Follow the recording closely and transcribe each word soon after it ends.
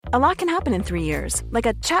A lot can happen in 3 years, like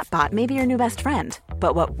a chatbot may be your new best friend.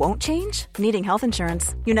 But what won't change? Needing health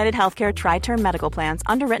insurance. United Healthcare Tri-Term Medical Plans,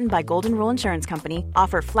 underwritten by Golden Rule Insurance Company,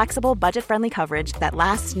 offer flexible, budget-friendly coverage that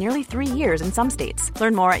lasts nearly 3 years in some states.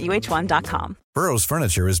 Learn more at uh1.com. Burrow's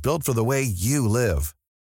furniture is built for the way you live.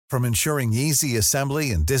 From ensuring easy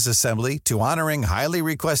assembly and disassembly to honoring highly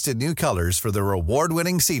requested new colors for their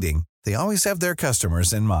award-winning seating, they always have their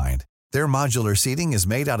customers in mind. Their modular seating is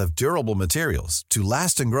made out of durable materials to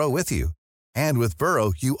last and grow with you. And with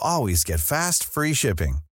Burrow, you always get fast, free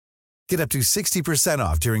shipping. Get up to 60%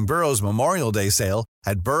 off during Burrow's Memorial Day sale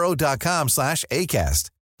at burrow.com/ACAST.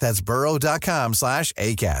 That's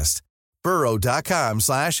burrow.com/ACAST.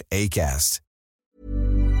 burrow.com/ACAST.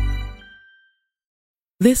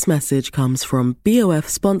 This message comes from BOF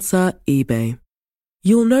sponsor eBay.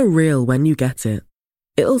 You'll know real when you get it.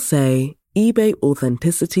 It'll say eBay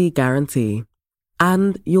Authenticity Guarantee.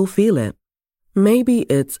 And you'll feel it. Maybe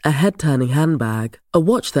it's a head-turning handbag, a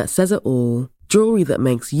watch that says it all, jewelry that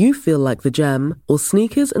makes you feel like the gem, or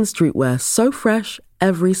sneakers and streetwear so fresh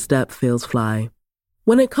every step feels fly.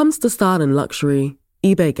 When it comes to style and luxury,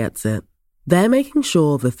 eBay gets it. They're making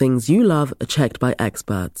sure the things you love are checked by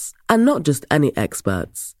experts. And not just any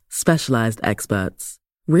experts, specialized experts.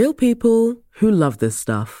 Real people who love this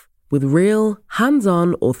stuff, with real,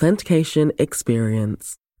 hands-on authentication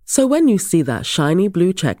experience. So when you see that shiny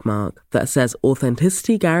blue checkmark that says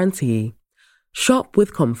Authenticity Guarantee, shop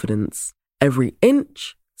with confidence. Every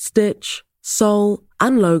inch, stitch, sole,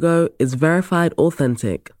 and logo is verified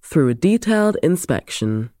authentic through a detailed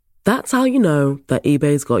inspection. That's how you know that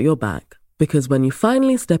eBay's got your back. Because when you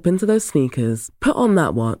finally step into those sneakers, put on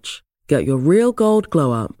that watch, get your real gold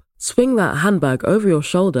glow up, swing that handbag over your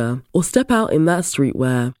shoulder, or step out in that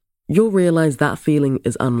streetwear, you'll realize that feeling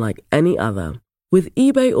is unlike any other. With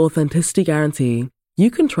eBay Authenticity Guarantee, you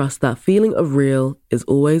can trust that feeling of real is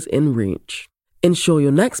always in reach. Ensure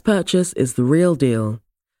your next purchase is the real deal.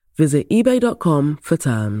 Visit ebay.com for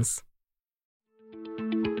terms.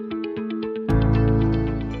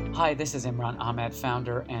 Hi, this is Imran Ahmed,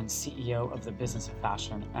 founder and CEO of the Business of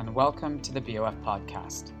Fashion, and welcome to the BOF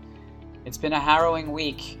podcast. It's been a harrowing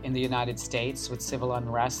week in the United States with civil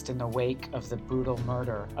unrest in the wake of the brutal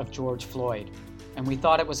murder of George Floyd, and we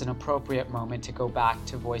thought it was an appropriate moment to go back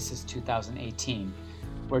to Voices 2018,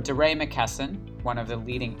 where DeRay Mckesson, one of the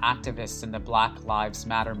leading activists in the Black Lives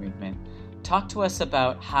Matter movement, talked to us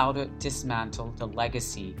about how to dismantle the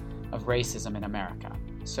legacy of racism in America.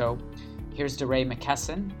 So here's DeRay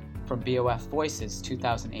Mckesson from BOF Voices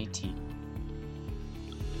 2018.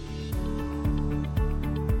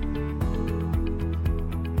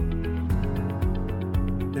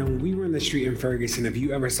 Now, when we were in the street in Ferguson, if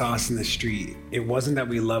you ever saw us in the street, it wasn't that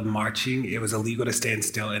we loved marching. It was illegal to stand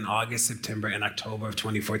still in August, September, and October of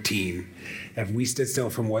 2014. If we stood still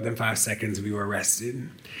for more than 5 seconds, we were arrested.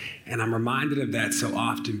 And I'm reminded of that so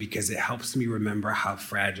often because it helps me remember how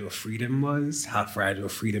fragile freedom was, how fragile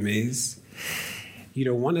freedom is. You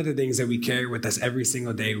know, one of the things that we carried with us every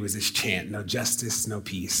single day was this chant, no justice, no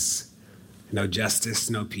peace. No justice,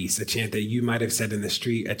 no peace. A chant that you might have said in the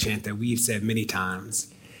street, a chant that we've said many times.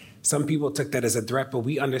 Some people took that as a threat, but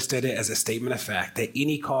we understood it as a statement of fact, that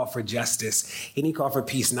any call for justice, any call for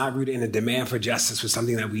peace, not rooted in a demand for justice, was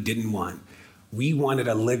something that we didn't want. We wanted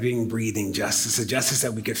a living, breathing justice, a justice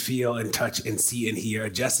that we could feel and touch and see and hear, a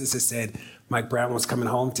justice that said Mike Brown was coming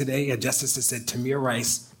home today, a justice that said Tamir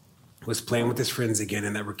Rice was playing with his friends again,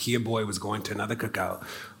 and that Rakia Boy was going to another cookout.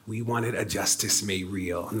 We wanted a justice made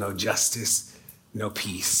real. No justice, no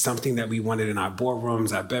peace. Something that we wanted in our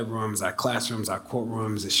boardrooms, our bedrooms, our classrooms, our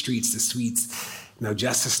courtrooms, the streets, the suites. No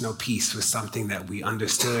justice, no peace was something that we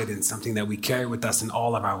understood and something that we carry with us in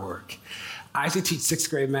all of our work. I actually teach 6th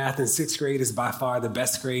grade math, and 6th grade is by far the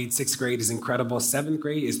best grade. 6th grade is incredible. 7th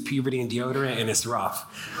grade is puberty and deodorant, and it's rough.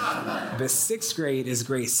 But 6th grade is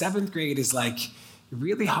great. 7th grade is like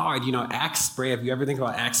really hard. You know, Axe spray, if you ever think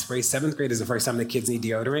about Axe spray, 7th grade is the first time the kids need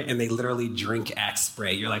deodorant, and they literally drink Axe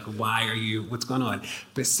spray. You're like, what's going on?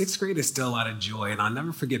 But 6th grade is still a lot of joy, and I'll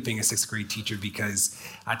never forget being a 6th grade teacher because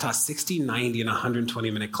I taught 60, 90, and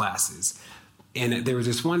 120-minute classes. And there was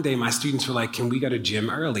this one day my students were like, can we go to gym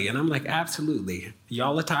early? And I'm like, absolutely.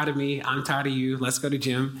 Y'all are tired of me. I'm tired of you. Let's go to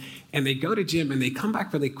gym. And they go to gym and they come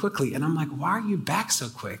back really quickly. And I'm like, why are you back so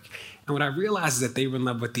quick? And what I realized is that they were in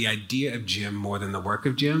love with the idea of gym more than the work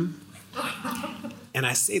of gym. And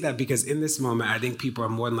I say that because in this moment, I think people are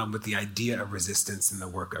more in love with the idea of resistance than the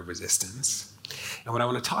work of resistance. And what I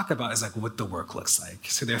want to talk about is like what the work looks like.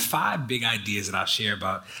 So there are 5 big ideas that I'll share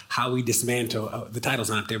about how we dismantle, the title's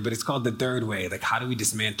not there, but it's called The Third Way. Like, how do we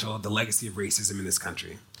dismantle the legacy of racism in this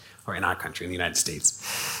country? or in our country, in the United States.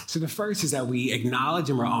 So the first is that we acknowledge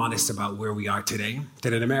and we're honest about where we are today,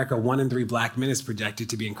 that in America, 1 in 3 Black men is projected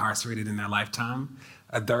to be incarcerated in their lifetime.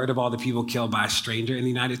 A third of all the people killed by a stranger in the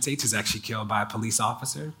United States is actually killed by a police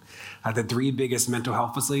officer. The 3 biggest mental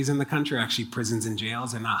health facilities in the country are actually prisons and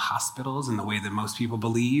jails and not hospitals in the way that most people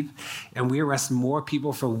believe. And we arrest more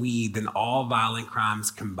people for weed than all violent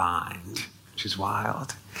crimes combined, which is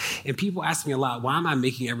wild. And people ask me a lot, why am I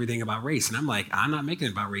making everything about race? And I'm like, I'm not making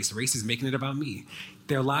it about race. Race is making it about me.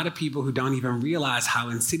 There are a lot of people who don't even realize how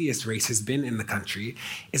insidious race has been in the country,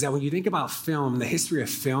 is that when you think about film, the history of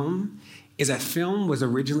film is that film was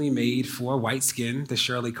originally made for white skin, the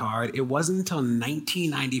Shirley card. It wasn't until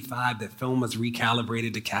 1995 that film was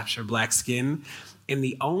recalibrated to capture Black skin. And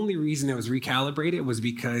the only reason it was recalibrated was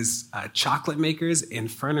because chocolate makers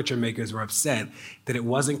and furniture makers were upset that it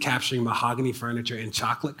wasn't capturing mahogany furniture and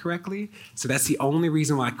chocolate correctly. So that's the only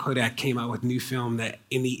reason why Kodak came out with new film that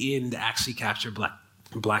in the end actually captured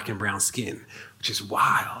black and brown skin, which is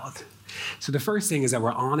wild. So the first thing is that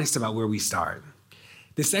we're honest about where we start.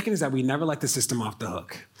 The second is that we never let the system off the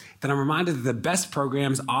hook. That I'm reminded that the best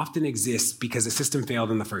programs often exist because the system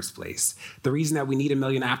failed in the first place. The reason that we need 1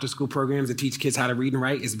 million after-school programs to teach kids how to read and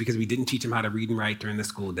write is because we didn't teach them how to read and write during the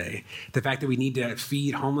school day. The fact that we need to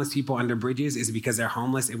feed homeless people under bridges is because they're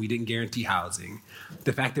homeless and we didn't guarantee housing.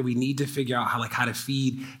 The fact that we need to figure out how to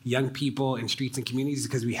feed young people in streets and communities is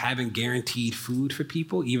because we haven't guaranteed food for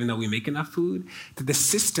people, even though we make enough food. That the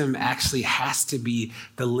system actually has to be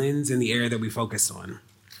the lens and the area that we focus on.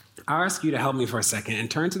 I ask you to help me for a second and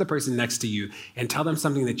turn to the person next to you and tell them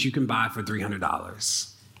something that you can buy for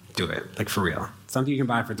 $300. Do it, like for real. Something you can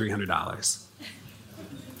buy for $300.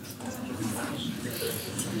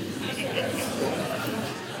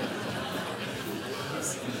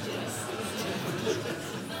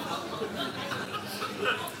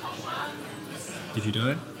 Did you do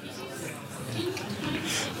it?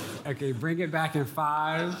 Okay, bring it back in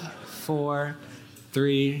 5, 4,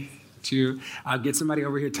 3, 2. I'll get somebody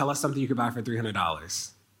over here. Tell us something you could buy for $300.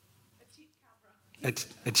 A cheap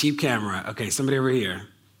camera. A cheap camera. Okay, somebody over here.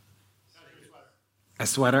 A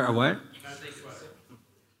sweater or what?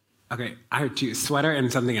 Okay, I heard 2. Sweater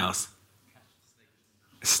and something else.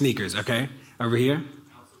 Sneakers, okay. Over here.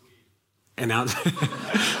 An ounce.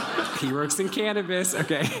 He works in cannabis.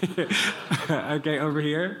 Okay. Okay, over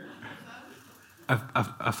here.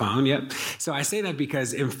 A phone, yep. So I say that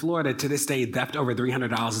because in Florida, to this day, theft over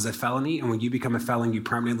 $300 is a felony. And when you become a felon, you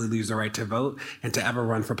permanently lose the right to vote and to ever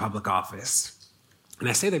run for public office. And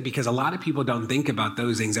I say that because a lot of people don't think about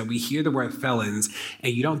those things, that we hear the word felons,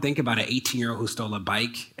 and you don't think about an 18-year-old who stole a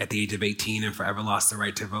bike at the age of 18 and forever lost the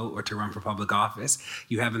right to vote or to run for public office.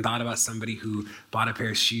 You haven't thought about somebody who bought a pair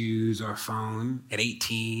of shoes or a phone at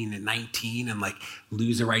 18 and 19 and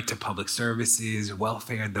lose the right to public services,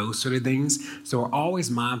 welfare, those sort of things. So we're always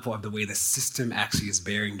mindful of the way the system actually is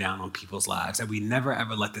bearing down on people's lives, that we never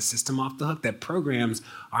ever let the system off the hook, that programs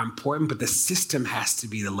are important, but the system has to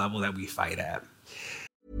be the level that we fight at.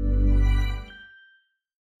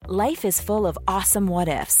 Life is full of awesome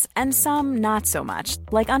what-ifs, and some not so much,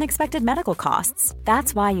 like unexpected medical costs.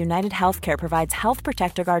 That's why United Healthcare provides Health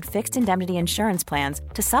Protector Guard fixed indemnity insurance plans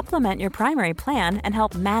to supplement your primary plan and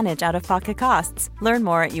help manage out-of-pocket costs. Learn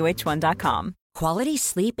more at uh1.com. Quality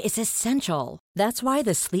sleep is essential. That's why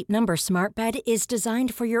the Sleep Number Smart Bed is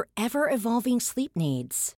designed for your ever-evolving sleep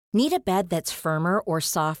needs. Need a bed that's firmer or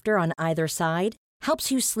softer on either side?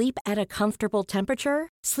 Helps you sleep at a comfortable temperature?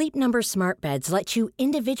 Sleep Number Smart Beds let you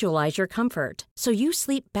individualize your comfort, so you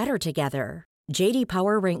sleep better together. J.D.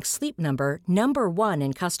 Power ranks Sleep Number number 1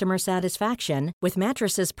 in customer satisfaction with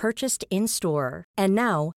mattresses purchased in-store. And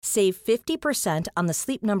now, save 50% on the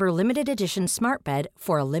Sleep Number Limited Edition Smart Bed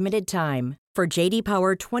for a limited time. For J.D.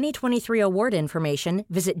 Power 2023 award information,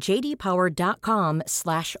 visit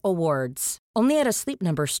jdpower.com/awards. Only at a Sleep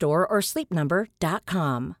Number store or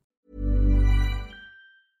sleepnumber.com.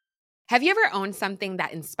 Have you ever owned something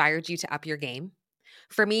that inspired you to up your game?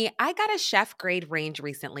 For me, I got a chef-grade range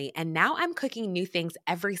recently, and now I'm cooking new things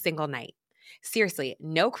every single night. Seriously,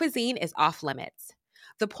 no cuisine is off limits.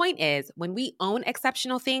 The point is, when we own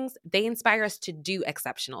exceptional things, they inspire us to do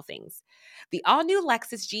exceptional things. The all-new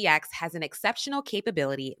Lexus GX has an exceptional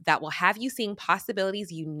capability that will have you seeing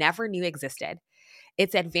possibilities you never knew existed.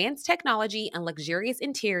 Its advanced technology and luxurious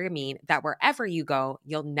interior mean that wherever you go,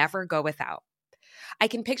 you'll never go without. I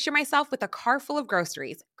can picture myself with a car full of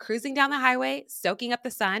groceries, cruising down the highway, soaking up the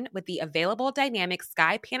sun with the available dynamic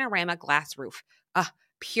sky panorama glass roof.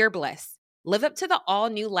 Pure bliss. Live up to the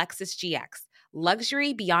all-new Lexus GX.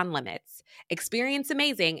 Luxury beyond limits. Experience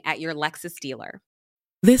amazing at your Lexus dealer.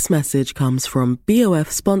 This message comes from BOF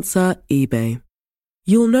sponsor eBay.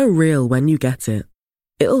 You'll know real when you get it.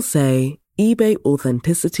 It'll say eBay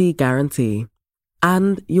Authenticity Guarantee.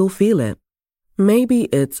 And you'll feel it. Maybe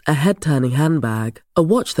it's a head-turning handbag, a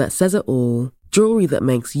watch that says it all, jewelry that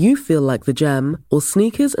makes you feel like the gem, or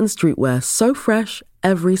sneakers and streetwear so fresh,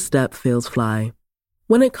 every step feels fly.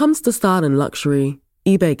 When it comes to style and luxury,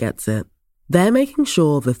 eBay gets it. They're making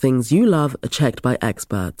sure the things you love are checked by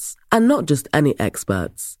experts. And not just any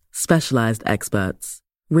experts, specialized experts.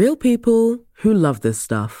 Real people who love this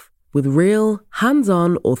stuff, with real,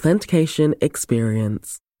 hands-on authentication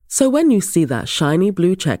experience. So when you see that shiny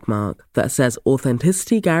blue checkmark that says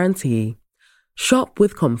Authenticity Guarantee, shop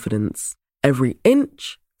with confidence. Every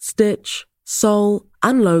inch, stitch, sole,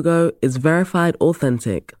 and logo is verified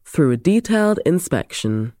authentic through a detailed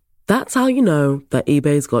inspection. That's how you know that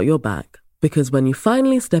eBay's got your back. Because when you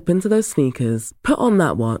finally step into those sneakers, put on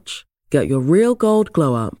that watch, get your real gold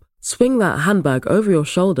glow up, swing that handbag over your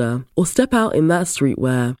shoulder, or step out in that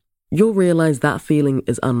streetwear, you'll realize that feeling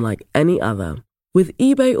is unlike any other. With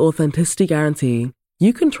eBay Authenticity Guarantee,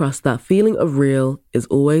 you can trust that feeling of real is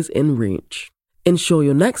always in reach. Ensure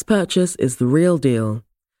your next purchase is the real deal.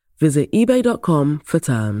 Visit ebay.com for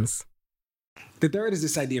terms. The third is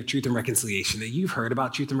this idea of truth and reconciliation. That you've heard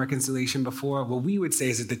about truth and reconciliation before. What we would say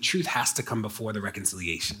is that the truth has to come before the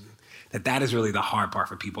reconciliation. That is really the hard part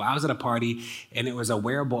for people. I was at a party and it was a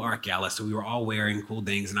wearable art gala, so we were all wearing cool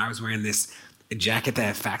things, and I was wearing this jacket that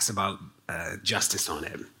had facts about justice on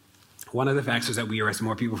it. One of the facts was that we arrest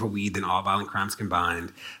more people for weed than all violent crimes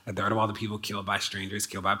combined. A third of all the people killed by strangers,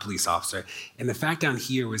 killed by a police officer. And the fact down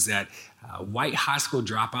here was that white high school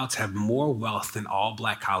dropouts have more wealth than all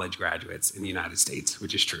black college graduates in the United States,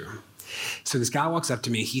 which is true. So this guy walks up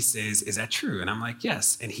to me, he says, "Is that true?" And I'm like,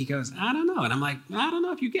 "Yes." And he goes, "I don't know." And I'm like, "I don't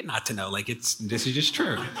know if you get not to know. Like, this is just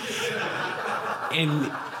true."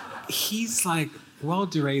 And he's like, "Well,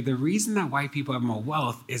 DeRay, the reason that white people have more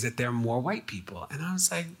wealth is that there are more white people." And I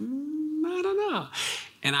was like, I don't know.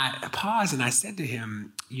 And I paused and I said to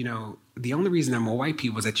him, the only reason there are more white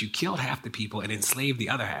people is that you killed half the people and enslaved the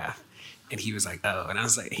other half. And he was like, "Oh." And I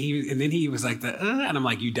was like, and then he was like, and I'm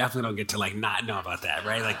like, "You definitely don't get to not know about that,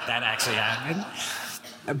 right? Like that actually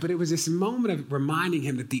happened." But it was this moment of reminding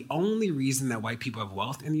him that the only reason that white people have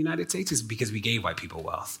wealth in the United States is because we gave white people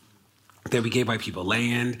wealth. That we gave white people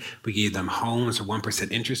land, we gave them homes for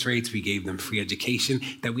 1% interest rates, we gave them free education,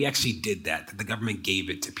 that we actually did that the government gave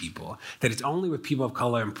it to people. That it's only with people of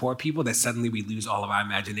color and poor people that suddenly we lose all of our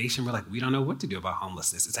imagination. We're like, we don't know what to do about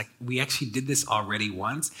homelessness. It's like, we actually did this already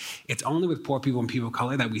once. It's only with poor people and people of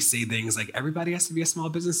color that we say things like, everybody has to be a small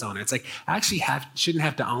business owner. It's like, I actually shouldn't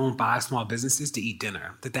have to own 5 small businesses to eat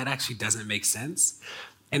dinner. That actually doesn't make sense.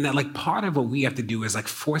 And that part of what we have to do is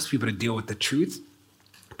force people to deal with the truth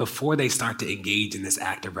before they start to engage in this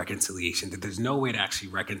act of reconciliation, that there's no way to actually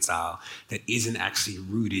reconcile that isn't actually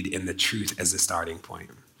rooted in the truth as a starting point.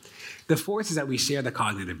 The fourth is that we share the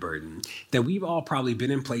cognitive burden, that we've all probably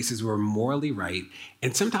been in places where we're morally right.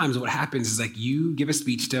 And sometimes what happens is you give a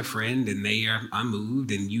speech to a friend and they are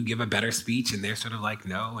unmoved, and you give a better speech and they're sort of like,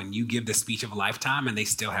 no, and you give the speech of a lifetime and they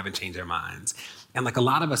still haven't changed their minds. And a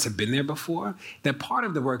lot of us have been there before, that part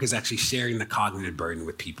of the work is actually sharing the cognitive burden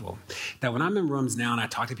with people. That when I'm in rooms now and I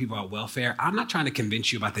talk to people about welfare, I'm not trying to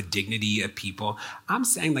convince you about the dignity of people. I'm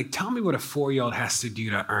saying, tell me what a 4-year-old has to do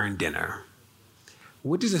to earn dinner.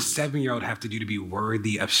 What does a 7-year-old have to do to be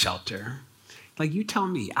worthy of shelter? You tell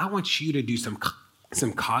me. I want you to do some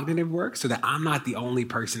cognitive work so that I'm not the only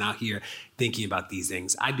person out here thinking about these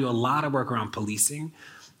things. I do a lot of work around policing.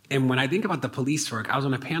 And when I think about the police work, I was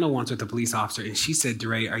on a panel once with a police officer, and she said,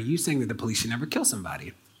 "DeRay, are you saying that the police should never kill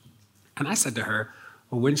somebody?" And I said to her,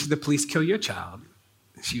 "Well, when should the police kill your child?"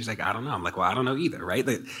 And she was like, "I don't know." I'm like, "Well, I don't know either," right?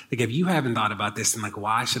 If you haven't thought about this, and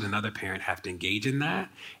why should another parent have to engage in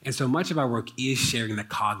that? And so much of our work is sharing the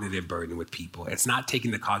cognitive burden with people. It's not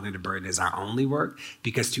taking the cognitive burden as our only work,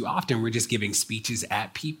 because too often we're just giving speeches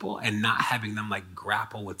at people and not having them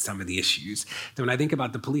grapple with some of the issues. So when I think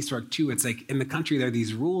about the police work too, it's in the country, there are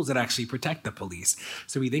these rules that actually protect the police.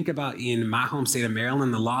 So we think about in my home state of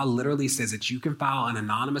Maryland, the law literally says that you can file an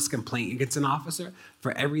anonymous complaint against an officer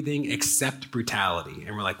for everything except brutality.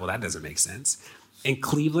 And we're like, well, that doesn't make sense. In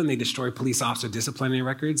Cleveland, they destroy police officer disciplinary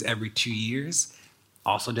records every 2 years.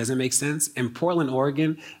 Also doesn't make sense. In Portland,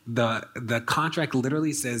 Oregon, the contract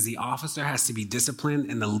literally says the officer has to be disciplined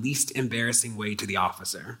in the least embarrassing way to the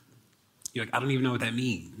officer. You're like, I don't even know what that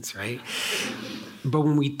means, right? But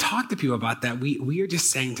when we talk to people about that, we are just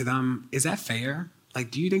saying to them, is that fair?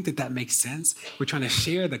 Do you think that makes sense? We're trying to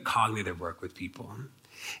share the cognitive work with people.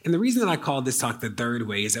 And the reason that I call this talk the third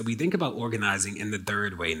way is that we think about organizing in the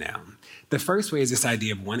third way now. The first way is this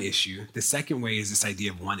idea of one issue. The second way is this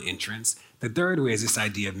idea of one entrance. The third way is this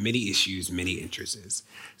idea of many issues, many interests.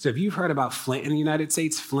 So if you've heard about Flint in the United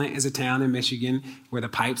States, Flint is a town in Michigan where the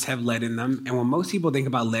pipes have lead in them. And when most people think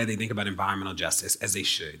about lead, they think about environmental justice, as they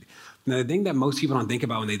should. Now, the thing that most people don't think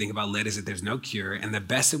about when they think about lead is that there's no cure, and the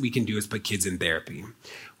best that we can do is put kids in therapy.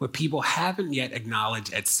 What people haven't yet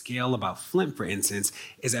acknowledged at scale about Flint, for instance,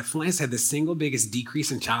 is that Flint has had the single biggest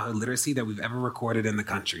decrease in childhood literacy that we've ever recorded in the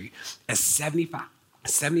country, a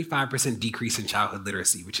 75% decrease in childhood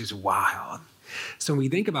literacy, which is wild. So when we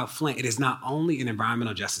think about Flint, it is not only an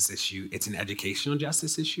environmental justice issue, it's an educational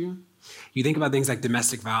justice issue. You think about things like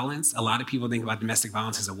domestic violence. A lot of people think about domestic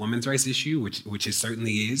violence as a women's rights issue, which it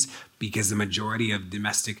certainly is, because the majority of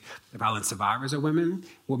domestic violence survivors are women.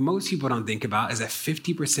 What most people don't think about is that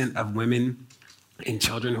 50% of women and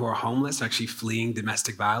children who are homeless are actually fleeing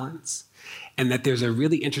domestic violence. And that there's a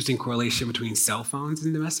really interesting correlation between cell phones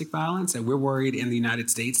and domestic violence. And we're worried in the United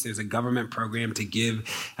States, there's a government program to give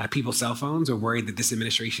people cell phones. We're worried that this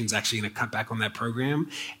administration is actually going to cut back on that program.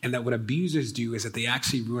 And that what abusers do is that they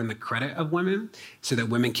actually ruin the credit of women so that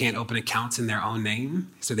women can't open accounts in their own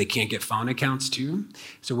name, so they can't get phone accounts too.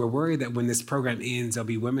 So we're worried that when this program ends, there'll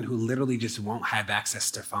be women who literally just won't have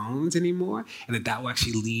access to phones anymore, and that will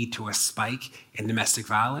actually lead to a spike in domestic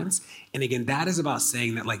violence. And again, that is about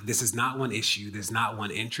saying that this is not one issue, there's not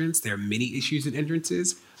one entrance, there are many issues and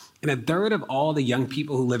entrances. And a third of all the young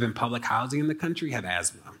people who live in public housing in the country have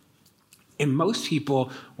asthma. And most people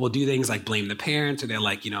will do things like blame the parents, or they're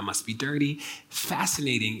like, it must be dirty.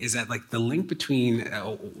 Fascinating is that the link between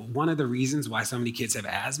one of the reasons why so many kids have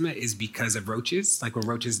asthma is because of roaches. When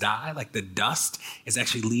roaches die, the dust is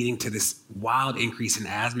actually leading to this wild increase in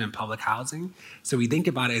asthma in public housing. So we think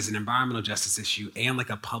about it as an environmental justice issue and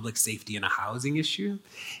a public safety and a housing issue.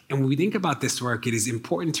 And when we think about this work, it is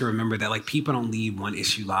important to remember that people don't lead one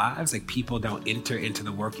issue lives. People don't enter into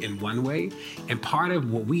the work in one way. And part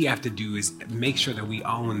of what we have to do is make sure that we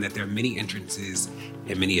own that there are many entrances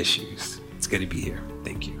and many issues. It's good to be here.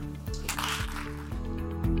 Thank you.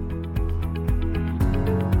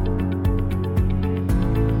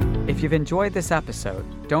 If you've enjoyed this episode,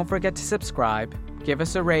 don't forget to subscribe, give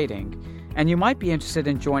us a rating, and you might be interested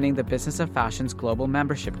in joining the Business of Fashion's global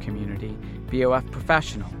membership community, BOF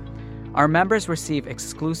Professional. Our members receive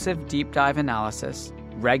exclusive deep dive analysis,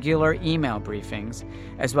 regular email briefings,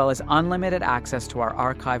 as well as unlimited access to our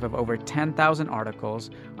archive of over 10,000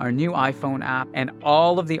 articles, our new iPhone app, and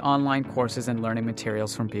all of the online courses and learning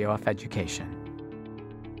materials from BOF Education.